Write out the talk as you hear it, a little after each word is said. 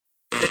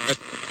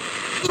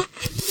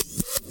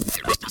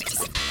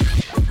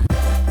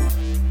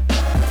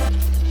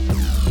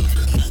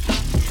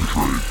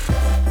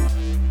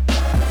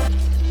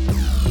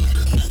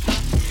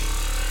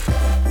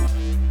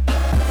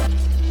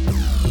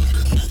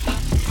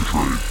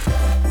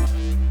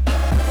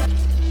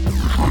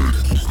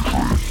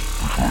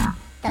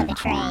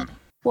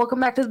Welcome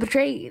back to The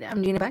Betrayed.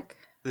 I'm Gina Beck.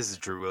 This is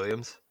Drew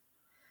Williams.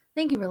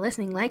 Thank you for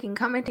listening, liking,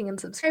 commenting, and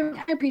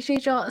subscribing. I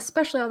appreciate y'all,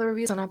 especially all the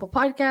reviews on Apple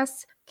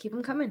Podcasts. Keep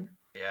them coming.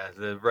 Yeah,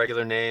 the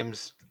regular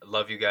names. I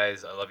love you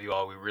guys. I love you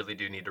all. We really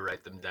do need to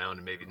write them down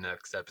and maybe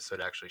next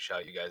episode actually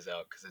shout you guys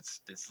out because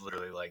it's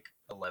literally like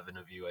 11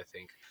 of you, I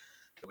think,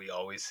 that we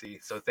always see.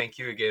 So thank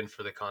you again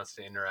for the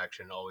constant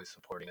interaction, always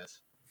supporting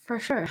us. For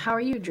sure. How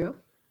are you, Drew?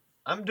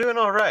 I'm doing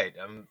all right.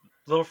 I'm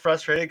a little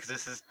frustrated because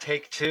this is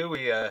take 2.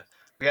 We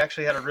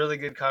actually had a really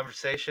good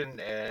conversation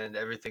and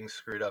everything's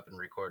screwed up in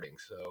recording.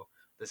 So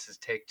this is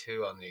take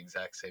 2 on the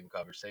exact same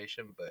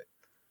conversation, but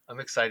I'm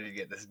excited to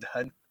get this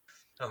done.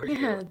 How are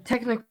you?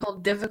 Technical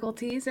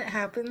difficulties. It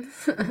happens.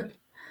 Yeah.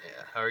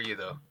 How are you,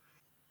 though?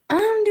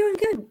 I'm doing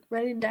good.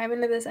 Ready to dive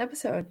into this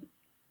episode.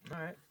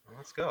 All right. Well,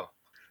 let's go.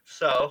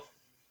 So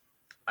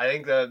I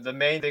think the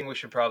main thing we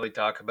should probably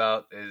talk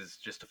about is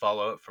just to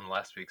follow up from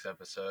last week's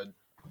episode.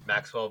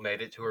 Maxwell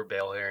made it to her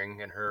bail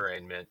hearing and her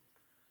arraignment.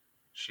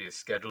 She is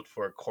scheduled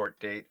for a court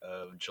date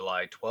of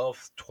July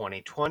 12th,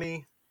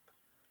 2020.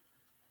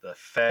 The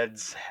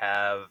feds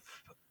have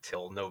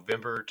till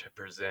November to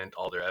present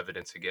all their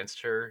evidence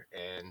against her,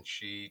 and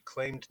she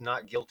claimed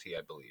not guilty,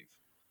 I believe.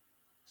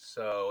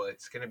 So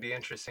it's going to be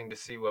interesting to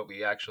see what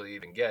we actually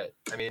even get.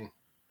 I mean,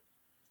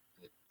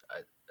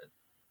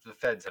 the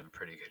feds have a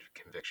pretty good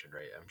conviction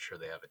rate. I'm sure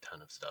they have a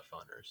ton of stuff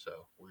on her.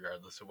 So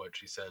regardless of what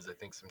she says, I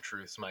think some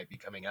truths might be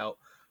coming out.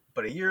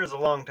 But a year is a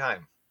long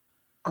time.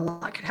 A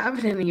lot could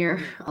happen in a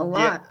year. A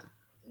lot.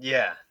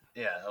 Yeah,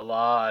 a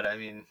lot. I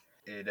mean,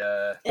 it.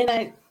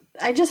 And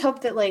I just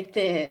hope that like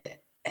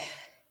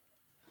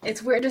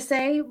it's weird to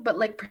say, but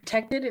like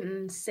protected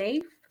and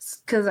safe,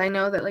 because I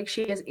know that like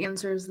she has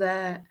answers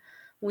that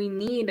we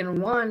need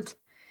and want,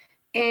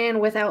 and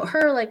without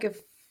her, like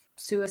if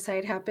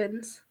suicide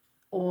happens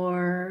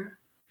or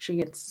she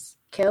gets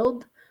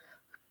killed,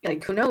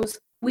 like who knows?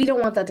 We don't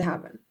want that to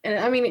happen. And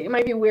I mean, it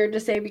might be weird to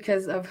say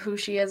because of who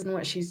she is and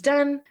what she's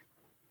done.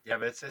 Yeah,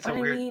 but it's a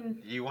weird.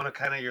 You want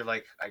to you're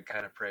like, I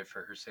kind of pray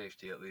for her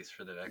safety at least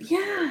for the next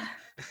year.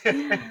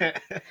 Yeah.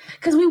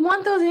 Because we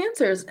want those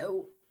answers.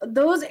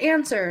 Those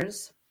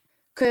answers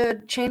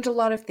could change a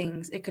lot of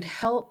things. It could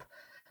help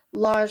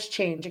laws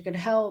change. It could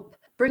help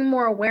bring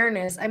more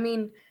awareness. I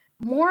mean,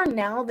 more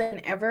now than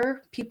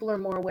ever, people are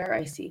more aware,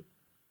 I see.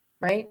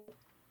 Right?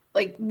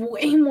 Like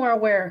way more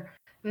aware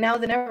now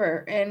than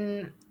ever.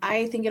 And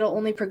I think it'll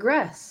only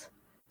progress.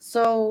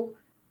 So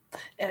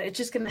it's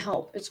just going to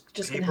help. It's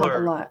just going to help a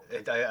lot.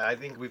 I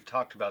think we've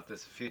talked about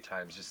this a few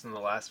times. Just in the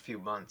last few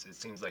months, it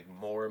seems like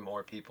more and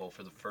more people,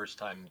 for the first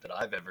time that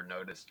I've ever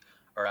noticed,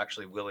 are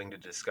actually willing to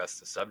discuss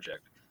the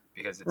subject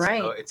because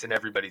it's in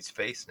everybody's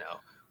face now.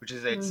 Which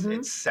is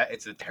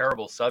it's a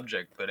terrible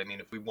subject, but I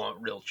mean, if we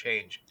want real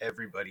change,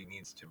 everybody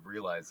needs to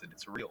realize that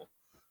it's real.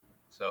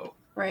 So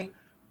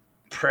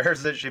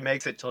prayers that she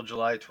makes it till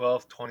July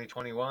 12th,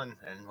 2021,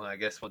 and I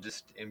guess we'll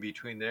just in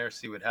between there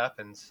see what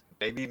happens.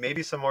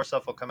 Maybe some more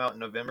stuff will come out in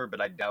November, but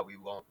I doubt we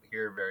won't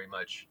hear very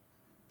much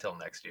till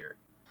next year.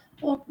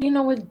 Well, you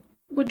know,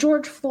 with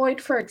George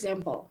Floyd, for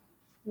example,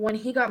 when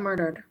he got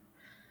murdered,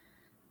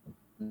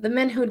 the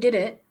men who did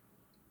it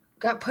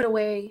got put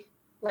away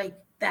like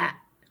that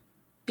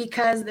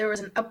because there was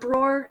an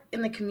uproar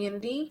in the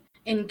community,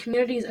 in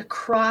communities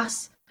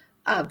across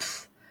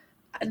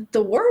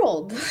the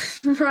world,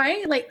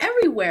 right? Like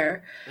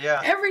everywhere. Yeah.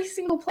 Every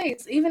single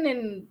place, even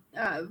in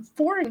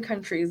foreign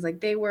countries, like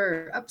they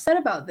were upset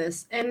about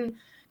this, and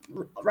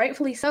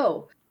rightfully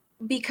so.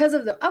 Because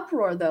of the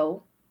uproar,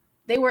 though,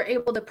 they were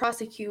able to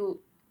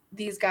prosecute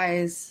these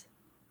guys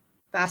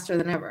faster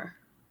than ever.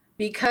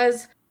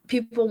 Because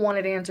people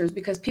wanted answers,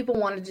 because people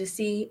wanted to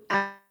see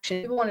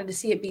action, people wanted to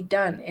see it be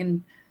done,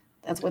 and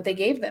that's what they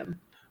gave them.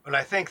 But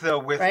I think, though,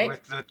 with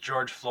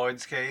George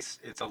Floyd's case,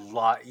 it's a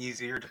lot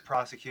easier to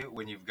prosecute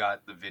when you've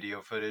got the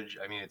video footage.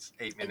 I mean, it's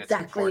 8 minutes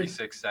and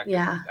 46 seconds.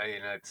 Yeah. I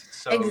mean, it's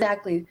so...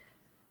 Exactly.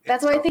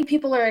 That's why I think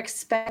people are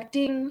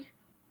expecting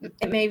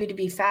it maybe to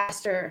be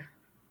faster,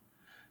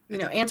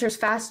 answers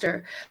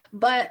faster.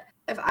 But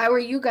if I were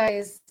you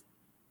guys,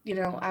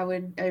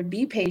 I'd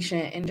be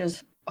patient and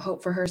just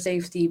hope for her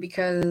safety,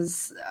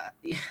 because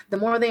the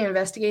more they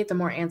investigate, the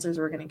more answers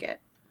we're going to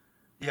get.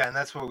 Yeah, and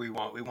that's what we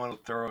want. We want a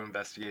thorough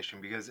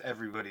investigation, because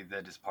everybody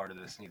that is part of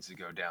this needs to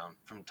go down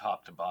from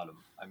top to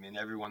bottom. I mean,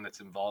 everyone that's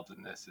involved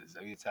in this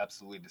it's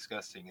absolutely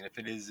disgusting. And if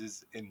it is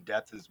as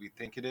in-depth as we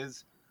think it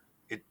is,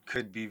 it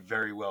could be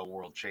very well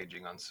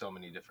world-changing on so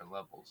many different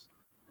levels.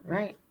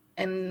 Right.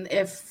 And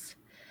if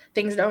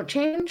things don't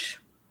change,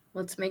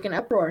 let's make an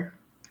uproar.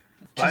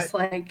 Just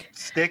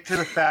stick to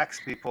the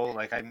facts, people.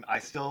 Like I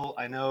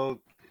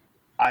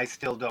I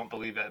still don't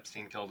believe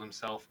Epstein killed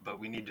himself, but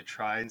we need to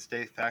try and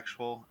stay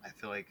factual. I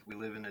feel like we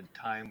live in a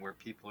time where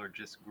people are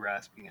just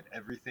grasping at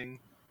everything.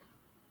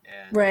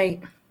 And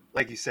right.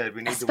 like you said,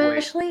 we need to wait.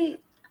 Especially,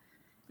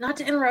 not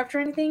to interrupt or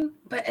anything,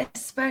 but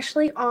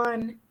especially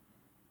on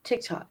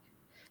TikTok.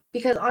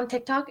 Because on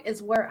TikTok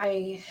is where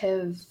I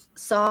have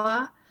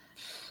saw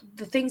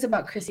the things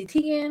about Chrissy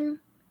Teigen,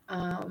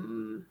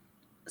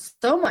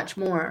 so much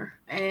more.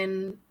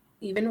 And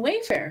even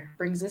Wayfair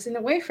brings us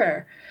into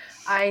Wayfair.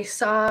 I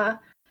saw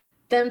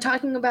them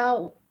talking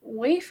about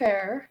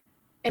Wayfair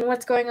and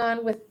what's going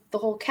on with the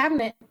whole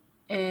cabinet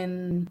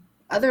and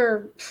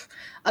other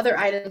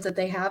items that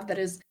they have that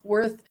is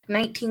worth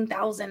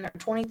 19,000 or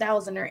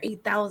 20,000 or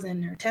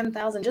 8,000 or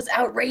 10,000, just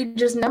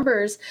outrageous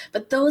numbers.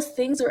 But those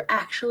things are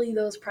actually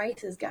those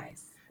prices,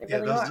 guys.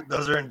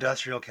 Those are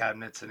industrial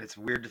cabinets, and it's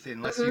weird to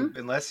think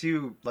unless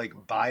you like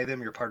buy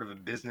them, you're part of a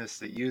business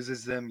that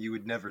uses them, you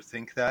would never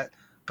think that.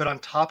 But on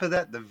top of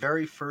that, the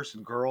very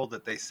first girl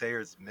that they say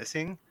is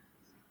missing,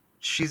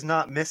 she's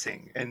not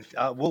missing, and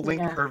we'll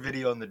link her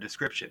video in the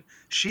description.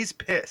 She's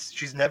pissed.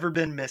 She's never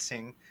been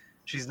missing.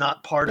 She's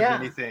not part of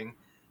anything.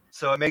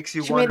 So it makes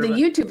you wonder. She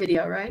made the YouTube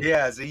video, right?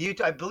 Yeah, it's a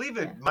YouTube. I believe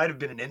it might have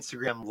been an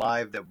Instagram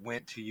live that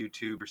went to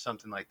YouTube or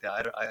something like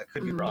that. I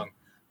could be wrong.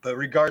 But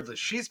regardless,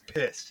 she's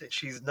pissed.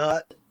 She's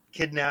not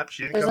kidnapped.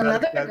 She didn't come out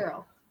of the cabin. There's another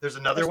girl. There's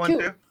another one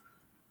too?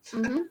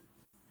 Mm-hmm.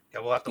 Yeah,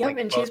 we'll have to link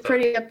and both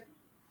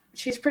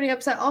she's pretty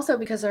upset also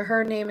because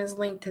her name is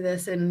linked to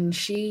this, and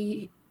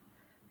she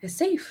is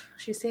safe.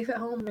 She's safe at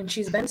home, and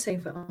she's been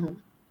safe at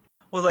home.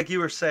 Well, like you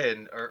were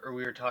saying, or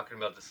we were talking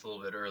about this a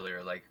little bit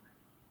earlier, like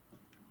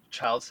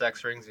child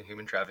sex rings and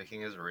human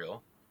trafficking is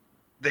real.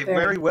 They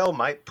very well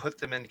might put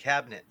them in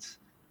cabinets.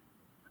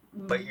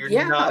 But you're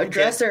not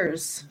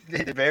dressers,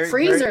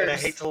 freezers. And I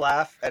hate to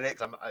laugh at it.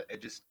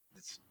 It's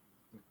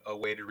a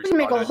way to respond.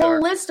 They make a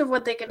whole list of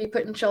what they could be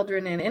putting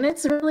children in, and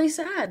it's really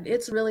sad.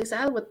 It's really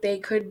sad what they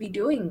could be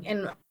doing.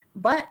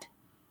 But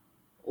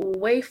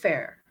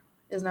Wayfair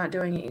is not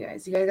doing it, you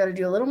guys. You guys got to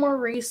do a little more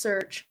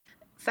research,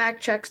 fact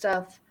check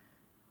stuff,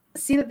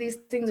 see that these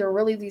things are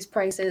really these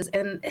prices.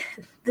 And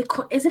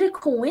is it a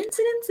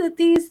coincidence that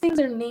these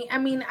things are named? I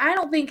mean, I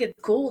don't think it's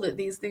cool that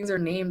these things are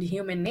named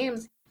human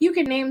names. You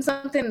can name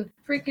something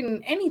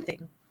freaking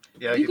anything.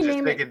 Yeah, you can just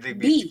name make it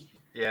B.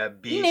 Yeah,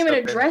 B. You name it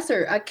a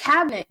dresser, a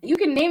cabinet. You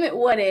can name it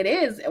what it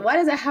is. Why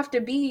does it have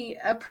to be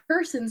a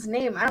person's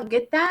name? I don't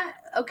get that.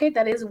 Okay,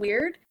 that is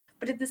weird.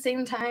 But at the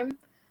same time,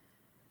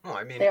 well,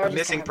 I mean, the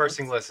missing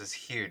person list is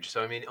huge.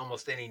 So I mean,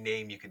 almost any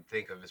name you can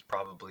think of is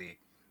probably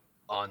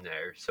on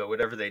there. So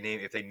whatever they name,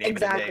 if they name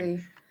it a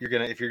name,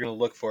 if you're gonna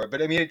look for it.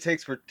 But I mean, it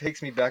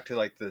takes me back to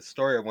like the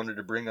story I wanted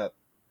to bring up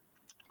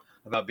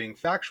about being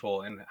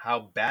factual and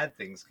how bad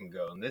things can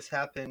go. And this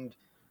happened,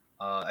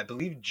 I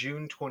believe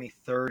June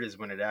 23rd is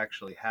when it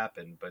actually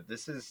happened. But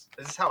this is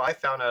how I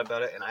found out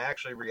about it, and I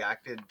actually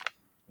reacted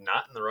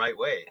not in the right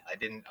way.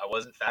 I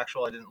wasn't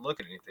factual. I didn't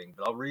look at anything.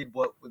 But I'll read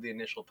what the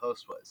initial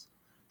post was.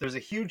 There's a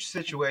huge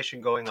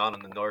situation going on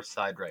the north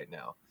side right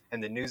now,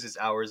 and the news is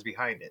hours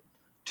behind it.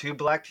 2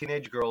 black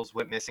teenage girls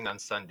went missing on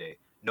Sunday.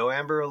 No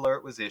Amber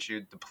Alert was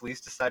issued. The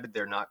police decided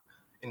they're not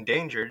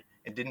endangered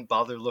and didn't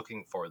bother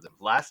looking for them.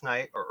 Last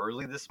night, or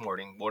early this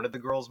morning, one of the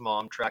girls'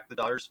 mom tracked the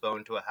daughter's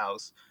phone to a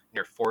house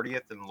near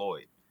 40th and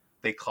Lloyd.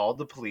 They called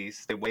the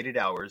police. They waited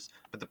hours,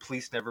 but the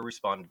police never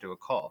responded to a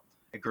call.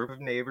 A group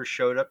of neighbors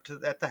showed up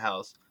at the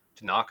house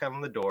to knock on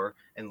the door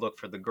and look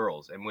for the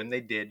girls, and when they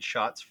did,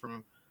 shots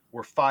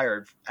were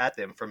fired at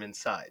them from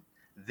inside.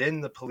 Then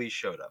the police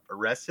showed up,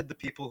 arrested the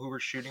people who were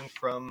shooting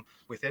from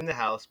within the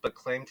house, but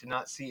claimed to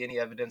not see any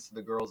evidence of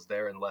the girls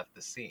there and left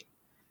the scene.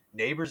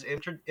 Neighbors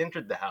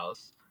entered the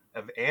house,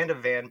 and a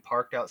van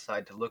parked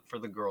outside to look for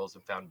the girls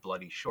and found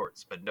bloody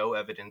shorts, but no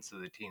evidence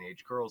of the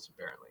teenage girls,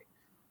 apparently.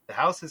 The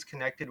house is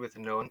connected with a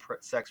known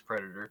sex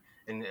predator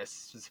and is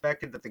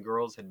suspected that the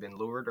girls had been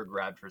lured or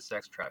grabbed for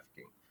sex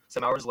trafficking.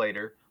 Some hours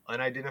later,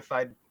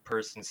 unidentified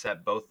persons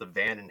set both the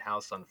van and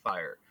house on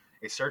fire.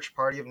 A search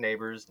party of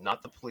neighbors,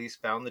 not the police,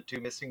 found the 2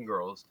 missing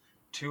girls,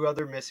 2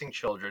 other missing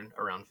children,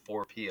 around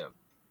 4 p.m.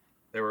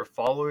 They were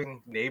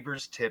following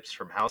neighbors' tips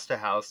from house to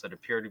house that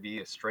appeared to be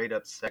a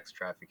straight-up sex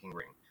trafficking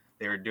ring.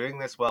 They were doing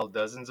this while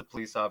dozens of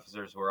police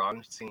officers were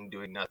on scene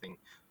doing nothing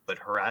but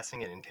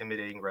harassing and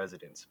intimidating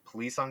residents.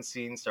 Police on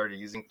scene started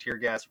using tear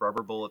gas,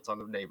 rubber bullets on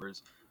the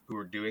neighbors who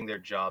were doing their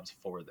jobs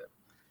for them.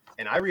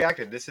 And I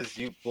reacted.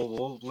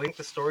 We'll link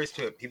the stories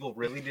to it. People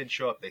really did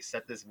show up. They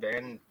set this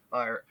van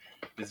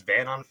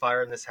on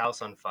fire and this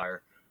house on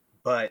fire.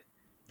 But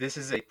this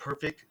is a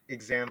perfect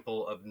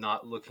example of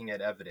not looking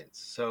at evidence.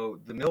 So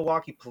the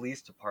Milwaukee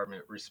Police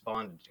Department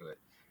responded to it,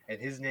 and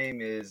his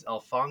name is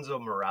Alfonso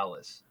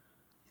Morales.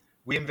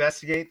 We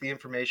investigate the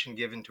information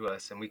given to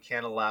us, and we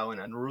can't allow an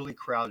unruly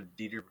crowd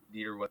to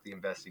deter what the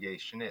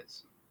investigation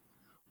is.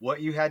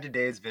 What you had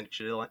today is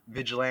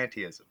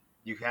vigilantism.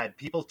 You had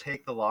people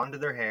take the law into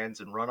their hands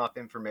and run off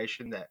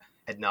information that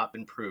had not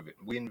been proven.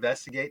 We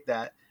investigate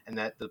that, and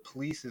that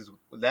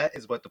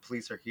is what the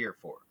police are here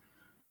for.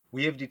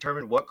 We have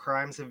determined what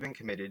crimes have been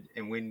committed,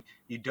 and when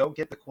you don't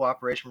get the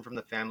cooperation from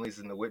the families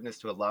and the witness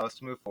to allow us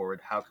to move forward,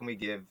 how can we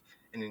give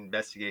an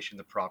investigation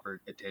the proper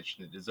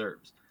attention it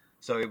deserves?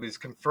 So it was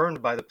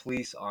confirmed by the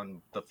police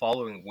on the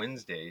following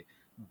Wednesday.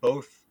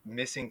 Both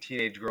missing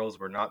teenage girls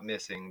were not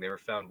missing. They were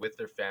found with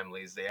their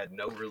families. They had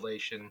no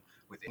relation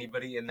with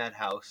anybody in that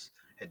house,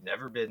 had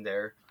never been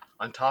there.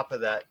 On top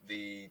of that,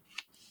 the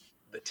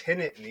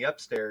tenant in the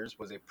upstairs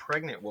was a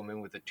pregnant woman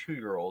with a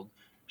 2-year-old.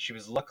 She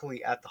was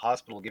luckily at the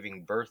hospital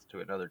giving birth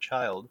to another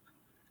child,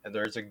 and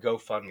there's a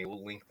GoFundMe.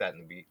 We'll link that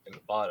in the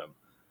bottom.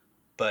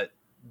 But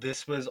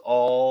this was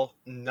all,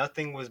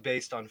 nothing was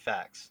based on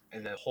facts,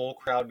 and the whole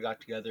crowd got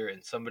together,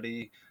 and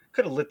somebody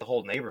could have lit the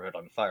whole neighborhood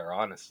on fire,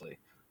 honestly.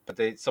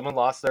 But someone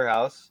lost their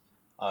house.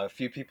 A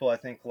few people, I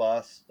think,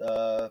 lost.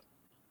 A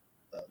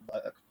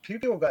few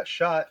people got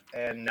shot,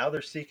 and now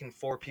they're seeking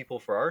 4 people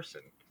for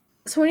arson.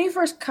 So when you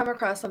first come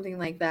across something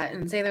like that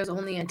and say there's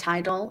only a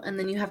title, and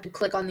then you have to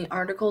click on the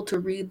article to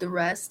read the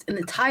rest, and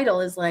the title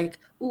is like,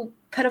 ooh,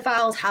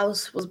 pedophile's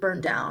house was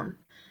burnt down.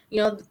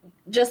 You know,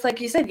 just like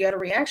you said, you had a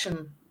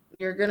reaction.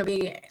 You're going to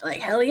be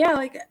like, hell yeah,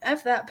 like,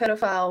 F that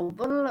pedophile.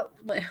 Blah, blah,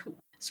 blah.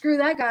 Screw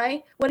that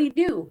guy. What'd he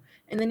do?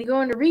 And then you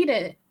go in to read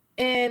it,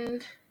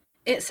 and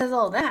it says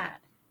all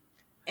that.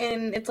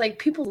 And it's like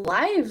people's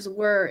lives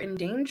were in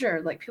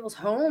danger. Like people's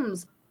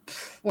homes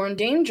were in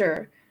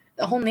danger.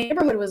 The whole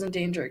neighborhood was in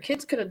danger.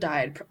 Kids could have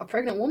died. A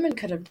pregnant woman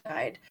could have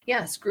died.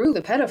 Yeah, screw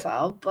the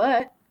pedophile,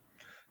 but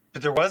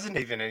there wasn't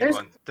even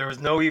anyone. There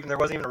wasn't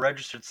even a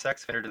registered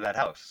sex offender to that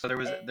house. So there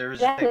was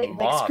exactly. A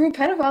mob. Like, screw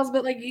pedophiles,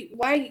 but like,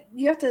 why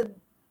you have to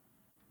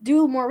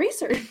do more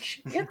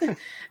research? You have to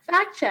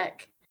fact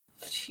check.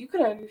 You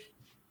could have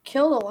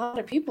killed a lot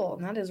of people,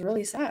 and that is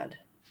really sad.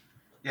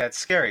 Yeah, it's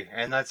scary,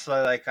 and that's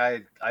like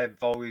I've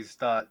always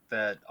thought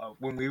that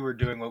when we were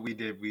doing what we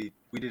did, we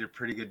did a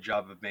pretty good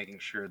job of making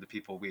sure the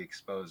people we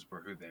exposed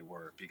were who they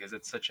were, because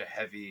it's such a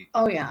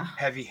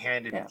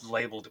heavy-handed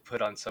label to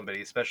put on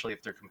somebody, especially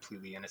if they're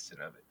completely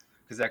innocent of it,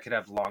 because that could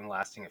have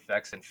long-lasting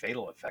effects and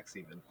fatal effects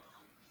even.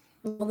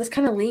 Well, this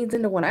kind of leads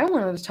into what I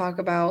wanted to talk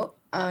about.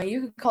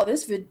 You could call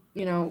this,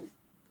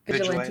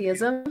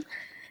 vigilantism.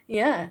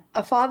 Yeah,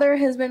 a father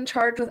has been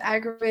charged with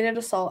aggravated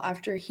assault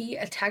after he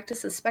attacked a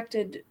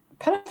suspected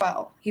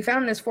pedophile he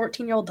found in his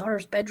 14-year-old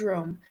daughter's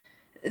bedroom.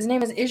 His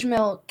name is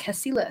Ismael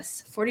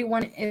Casillas.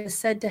 41 is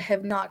said to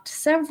have knocked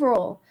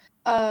several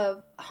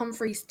of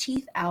Humphrey's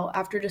teeth out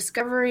after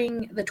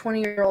discovering the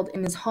 20-year-old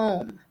in his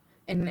home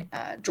in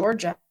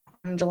Georgia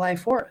on July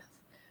 4th.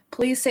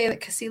 Police say that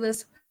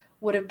Casillas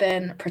would have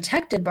been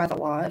protected by the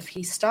law if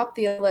he stopped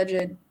the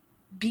alleged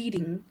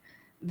beating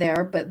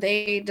there, but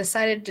they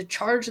decided to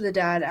charge the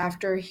dad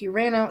after he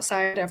ran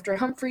outside after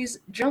Humphreys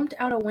jumped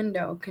out a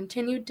window,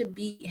 continued to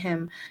beat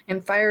him,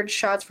 and fired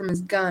shots from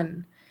his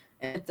gun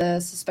at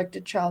the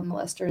suspected child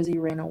molester as he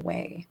ran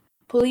away.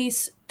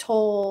 Police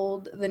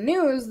told the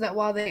news that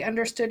while they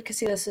understood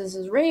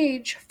Casillas'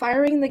 rage,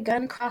 firing the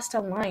gun crossed a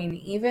line,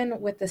 even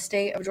with the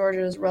state of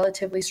Georgia's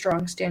relatively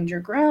strong stand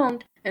your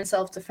ground and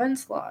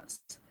self-defense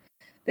laws.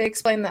 They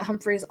explained that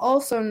Humphreys,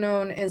 also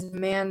known as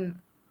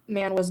Man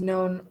was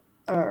no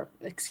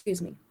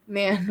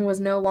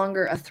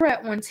longer a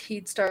threat once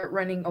he'd start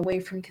running away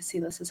from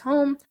Casillas'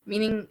 home,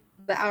 meaning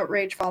the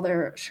outraged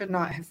father should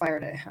not have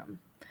fired at him.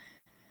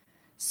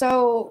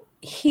 So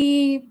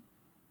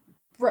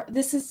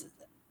this is,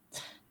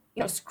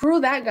 screw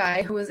that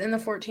guy who was in the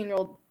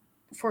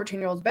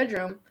 14-year-old's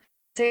bedroom. At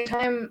the same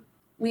time,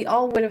 we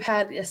all would have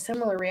had a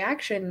similar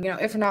reaction,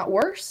 if not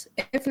worse,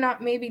 if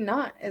not maybe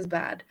not as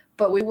bad,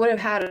 but we would have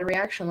had a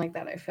reaction like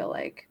that, I feel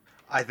like.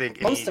 I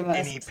think most of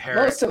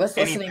us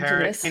listening to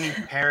this. Any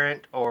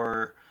parent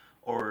or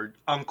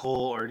uncle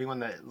or anyone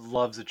that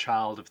loves a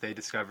child, if they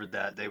discovered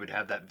that, they would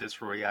have that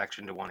visceral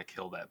reaction to want to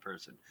kill that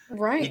person.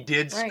 Right. He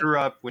did screw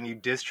up. When you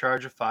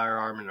discharge a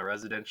firearm in a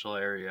residential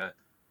area,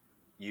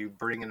 you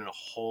bring in a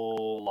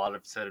whole lot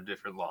of set of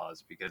different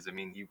laws, because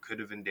you could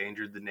have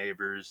endangered the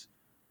neighbors.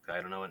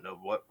 I don't know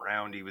what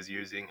round he was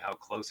using, how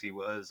close he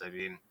was.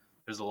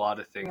 There's a lot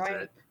of things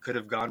that could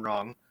have gone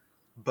wrong,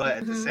 but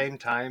at the same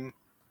time,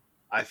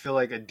 I feel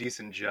like a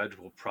decent judge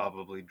will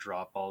probably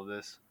drop all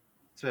this,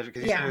 especially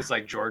because you said it's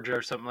like Georgia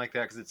or something like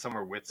that, because it's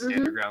somewhere with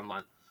stand your ground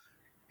line.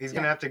 He's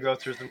gonna have to go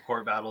through some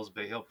court battles,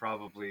 but he'll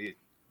probably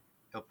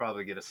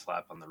get a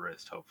slap on the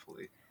wrist,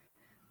 hopefully.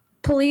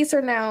 Police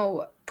are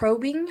now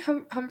probing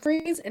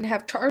Humphreys and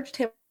have charged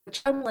him with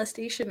child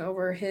molestation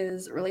over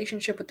his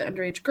relationship with the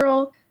underage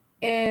girl,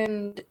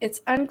 and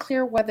it's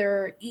unclear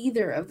whether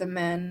either of the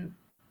men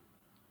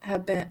are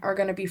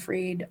going to be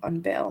freed on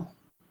bail,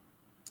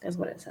 is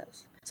what it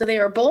says. So they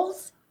are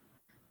both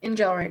in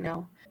jail right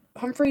now.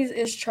 Humphreys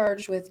is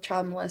charged with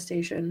child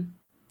molestation,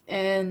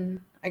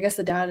 and I guess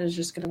the dad is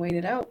just going to wait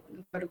it out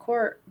and go to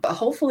court. But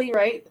hopefully,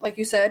 right, like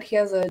you said, he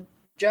has a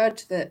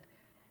judge that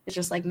is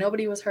just like,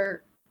 nobody was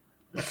hurt.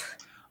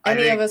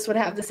 Any of us would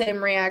have the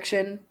same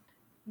reaction.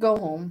 Go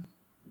home.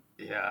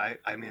 Yeah,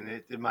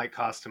 it might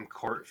cost him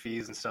court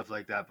fees and stuff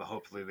like that, but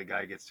hopefully the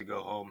guy gets to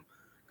go home.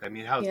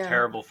 How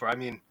terrible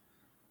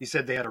You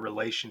said they had a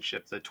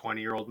relationship, the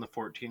 20-year-old and the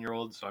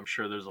 14-year-old, so I'm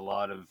sure there's a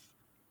lot of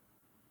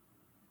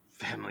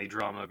family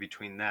drama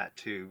between that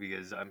too,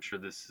 because I'm sure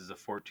this is a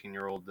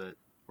 14-year-old that,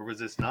 or was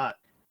this not?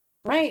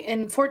 Right,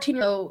 and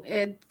 14-year-old,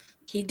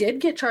 he did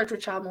get charged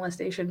with child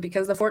molestation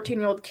because the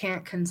 14-year-old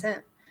can't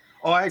consent.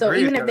 Oh, I agree. So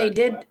even if they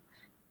did,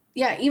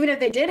 even if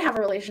they did have a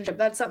relationship,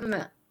 that's something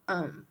that,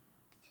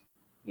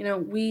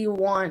 we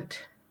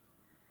want,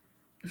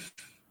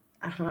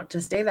 I don't know,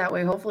 to stay that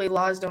way. Hopefully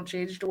laws don't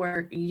change to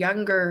where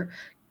younger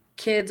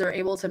kids are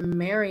able to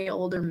marry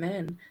older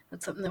men.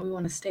 That's something that we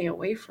want to stay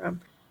away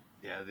from.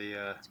 Yeah,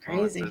 it's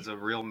crazy. There's a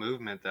real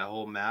movement, that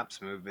whole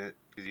MAPS movement,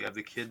 because you have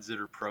the kids that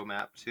are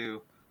pro-MAP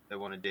too, that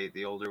want to date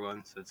the older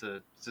ones. It's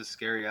a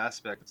scary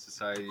aspect that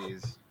society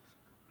is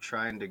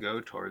trying to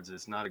go towards.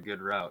 It's not a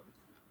good route.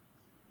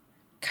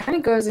 Kind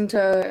of goes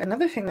into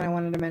another thing that I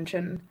wanted to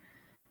mention.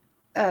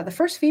 The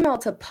first female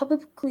to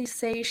publicly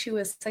say she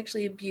was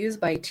sexually abused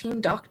by a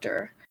teen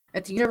doctor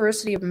at the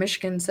University of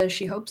Michigan says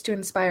she hopes to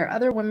inspire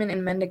other women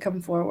and men to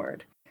come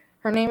forward.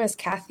 Her name is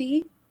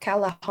Kathy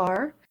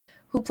Kalahar,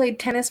 who played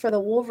tennis for the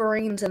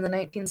Wolverines in the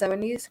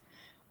 1970s.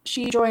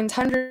 She joins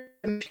hundreds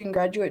of Michigan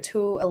graduates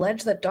who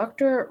allege that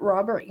Dr.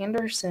 Robert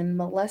Anderson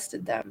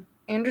molested them.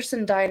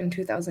 Anderson died in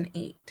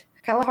 2008.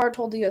 Kalahar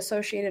told the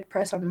Associated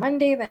Press on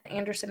Monday that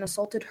Anderson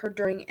assaulted her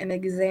during an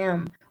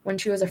exam when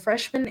she was a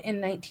freshman in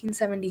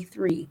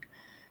 1973.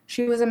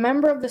 She was a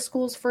member of the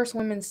school's first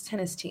women's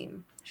tennis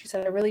team. She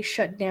said, I really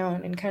shut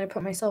down and kind of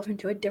put myself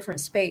into a different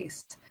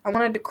space. I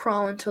wanted to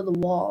crawl into the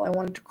wall. I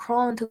wanted to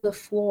crawl into the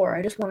floor.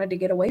 I just wanted to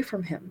get away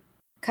from him.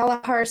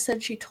 Kalahar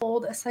said she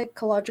told a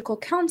psychological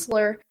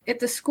counselor at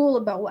the school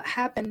about what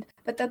happened,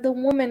 but that the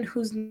woman,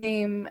 whose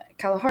name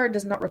Kalahar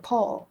does not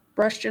recall,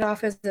 brushed it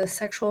off as a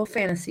sexual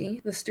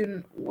fantasy the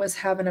student was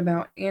having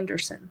about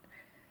Anderson.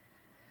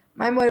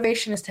 My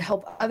motivation is to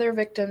help other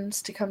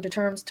victims to come to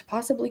terms to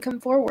possibly come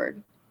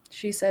forward,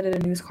 she said at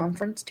a news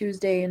conference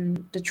Tuesday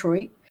in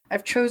Detroit.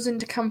 I've chosen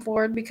to come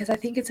forward because I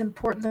think it's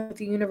important that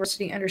the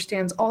university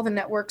understands all the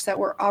networks that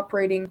were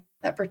operating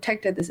that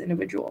protected this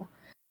individual.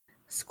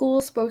 School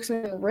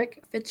spokesman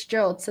Rick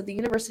Fitzgerald said the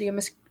University of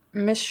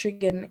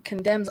Michigan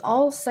condemns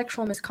all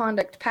sexual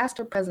misconduct, past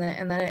or present,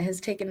 and that it has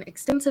taken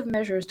extensive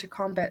measures to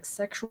combat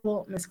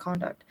sexual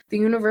misconduct. The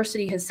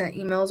university has sent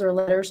emails or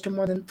letters to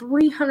more than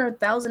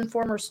 300,000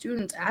 former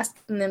students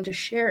asking them to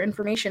share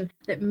information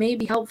that may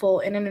be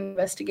helpful in an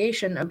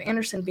investigation of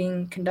Anderson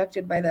being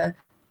conducted by the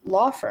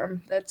law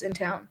firm that's in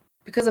town.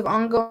 Because of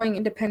ongoing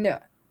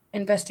independent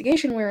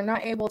investigation, we are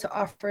not able to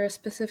offer a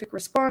specific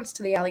response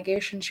to the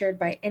allegation shared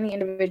by any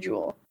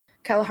individual.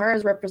 Kalahar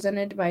is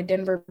represented by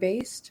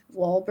Denver-based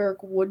Wahlberg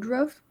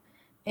Woodruff,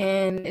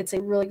 and it's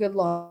a really good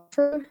law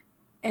firm.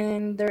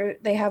 And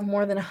they have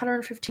more than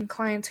 115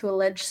 clients who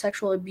allege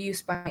sexual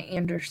abuse by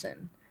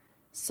Anderson.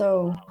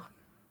 So,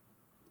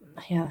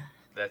 yeah.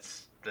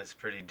 That's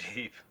pretty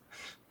deep.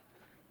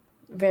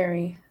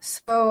 Very.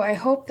 So I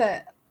hope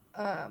that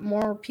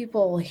more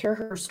people hear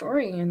her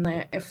story, and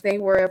that if they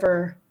were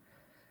ever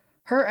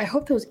hurt, I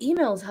hope those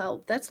emails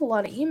help. That's a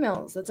lot of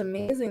emails. That's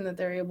amazing that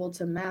they're able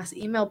to mass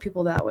email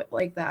people that way,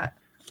 like that.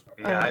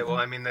 Yeah, well,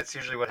 I mean, that's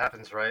usually what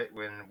happens, right?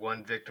 When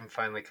one victim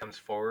finally comes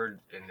forward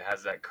and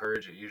has that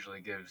courage, it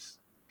usually gives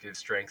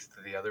strength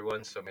to the other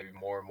ones. So maybe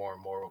more and more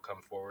and more will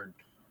come forward.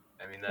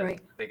 I mean, that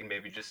right. They can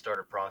maybe just start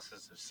a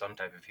process of some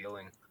type of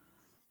healing.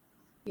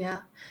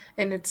 Yeah,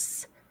 and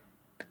it's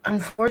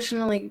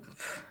unfortunately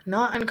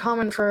not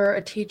uncommon for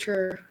a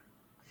teacher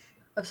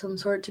of some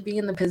sort to be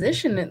in the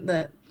position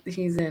that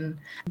he's in,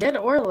 dead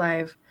or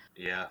alive.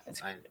 Yeah,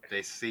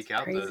 they seek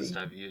out those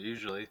stuff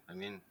usually. I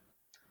mean,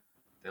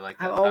 they like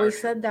that. I've always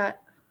said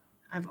that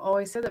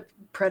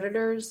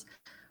predators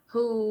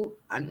who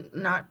I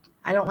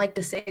don't like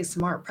to say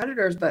smart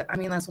predators, but I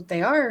mean, that's what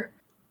they are.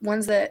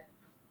 Ones that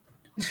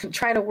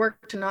try to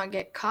work to not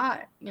get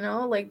caught,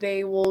 like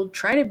they will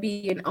try to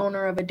be an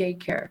owner of a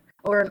daycare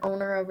or an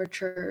owner of a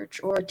church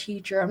or a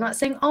teacher. I'm not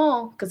saying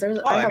all, because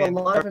I have a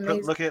lot of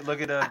amazing. Look at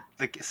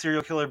the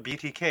serial killer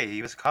BTK.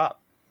 He was a cop.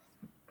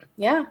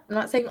 Yeah, I'm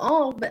not saying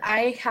all, but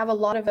I have a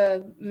lot of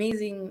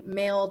amazing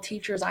male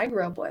teachers I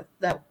grew up with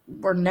that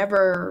were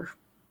never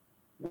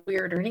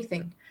weird or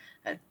anything.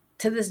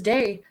 To this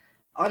day,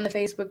 on the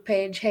Facebook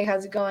page, hey,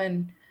 how's it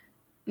going?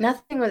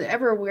 Nothing was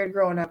ever weird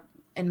growing up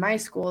in my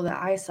school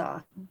that I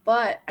saw,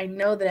 but I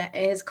know that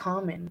it is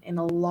common in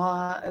a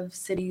lot of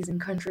cities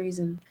and countries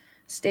and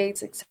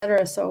states,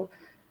 etc. So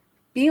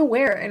be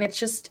aware, and it's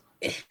just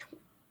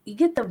you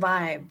get the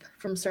vibe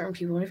from certain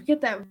people, and if you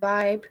get that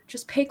vibe,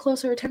 just pay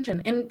closer attention.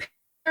 And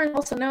parents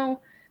also know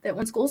that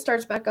when school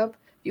starts back up,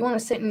 if you want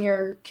to sit in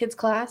your kids'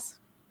 class,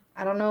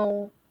 I don't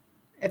know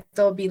if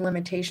there'll be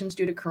limitations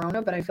due to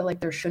Corona, but I feel like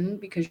there shouldn't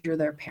because you're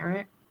their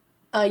parent.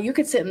 You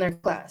could sit in their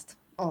class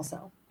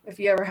also if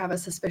you ever have a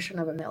suspicion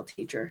of a male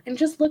teacher, and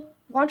just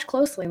watch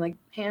closely, like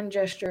hand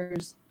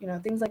gestures,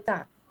 things like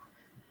that.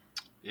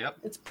 Yep.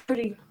 It's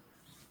pretty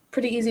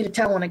easy to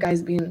tell when a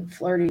guy's being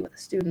flirty with a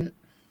student.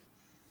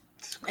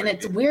 And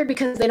it's weird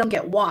because they don't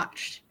get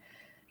watched.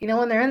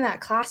 When they're in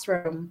that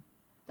classroom,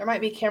 There might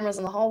be cameras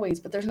in the hallways,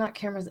 but there's not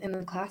cameras in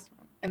the class,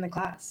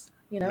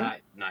 you know?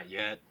 Not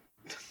yet.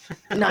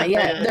 Not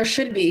yet. There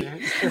should be.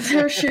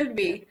 There should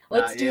be.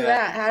 Let's do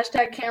that.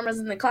 Hashtag cameras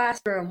in the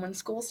classroom when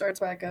school starts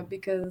back up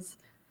because,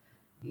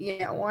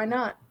 yeah, why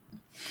not?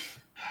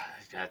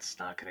 That's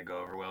not going to go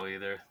over well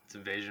either. It's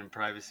invasion of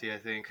privacy, I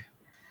think.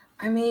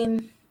 I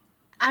mean,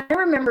 I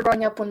remember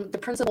growing up when the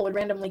principal would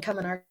randomly come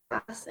in our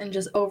class and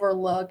just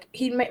overlook.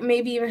 He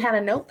maybe even had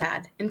a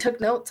notepad and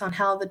took notes on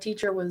how the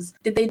teacher was.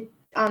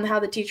 On how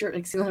the teacher.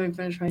 Excuse me, let me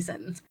finish my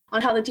sentence.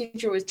 On how the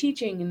teacher was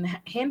teaching and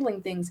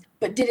handling things.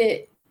 But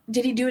did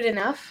he do it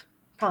enough?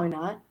 Probably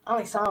not. I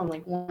only saw him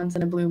like once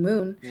in a blue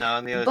moon. No,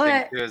 and the other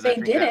thing too is they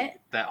did it.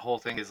 That whole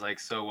thing is like,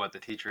 so what? The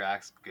teacher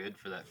acts good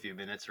for that few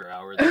minutes or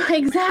hour.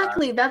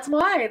 Exactly. That's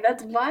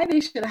why they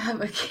should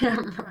have a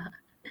camera.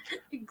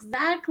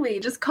 Exactly.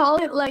 Just call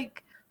it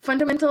like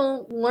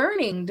fundamental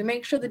learning to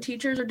make sure the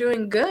teachers are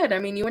doing good. I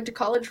mean, you went to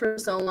college for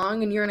so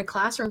long and you're in a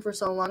classroom for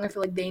so long. I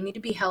feel like they need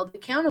to be held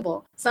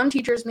accountable. Some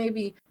teachers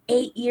maybe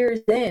 8 years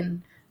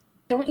in.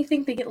 Don't you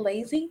think they get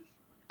lazy?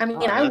 I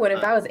mean, I would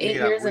if I was 8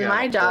 years in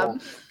my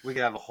job. We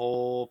could have a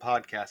whole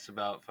podcast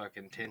about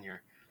fucking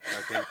tenure,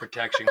 fucking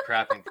protection,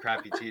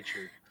 crappy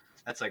teacher.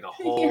 That's like a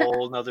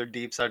whole nother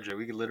deep subject.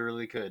 We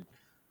literally could.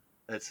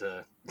 That's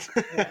It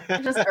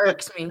just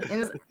irks me.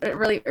 It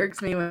really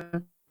irks me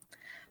when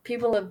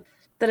people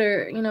that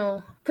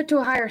are, put to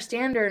a higher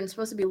standard and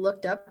supposed to be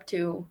looked up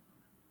to,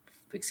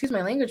 excuse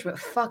my language, but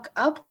fuck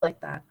up like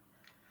that.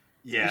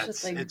 Yeah,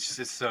 it's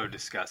just so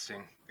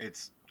disgusting.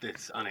 It's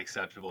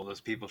unacceptable. Those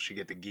people should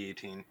get the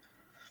guillotine.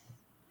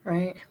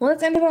 Right. Well,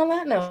 let's end it on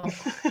that note.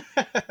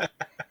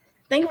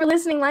 Thank you for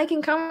listening,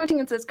 liking,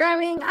 commenting, and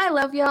subscribing. I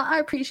love y'all. I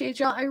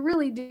appreciate y'all. I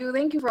really do.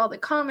 Thank you for all the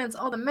comments,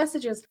 all the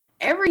messages,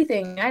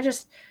 everything.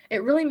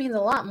 It really means a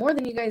lot more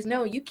than you guys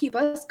know. You keep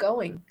us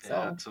going.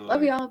 So,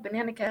 love y'all.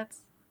 Banana Cats.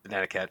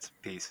 Banana Cats.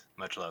 Peace.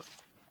 Much love.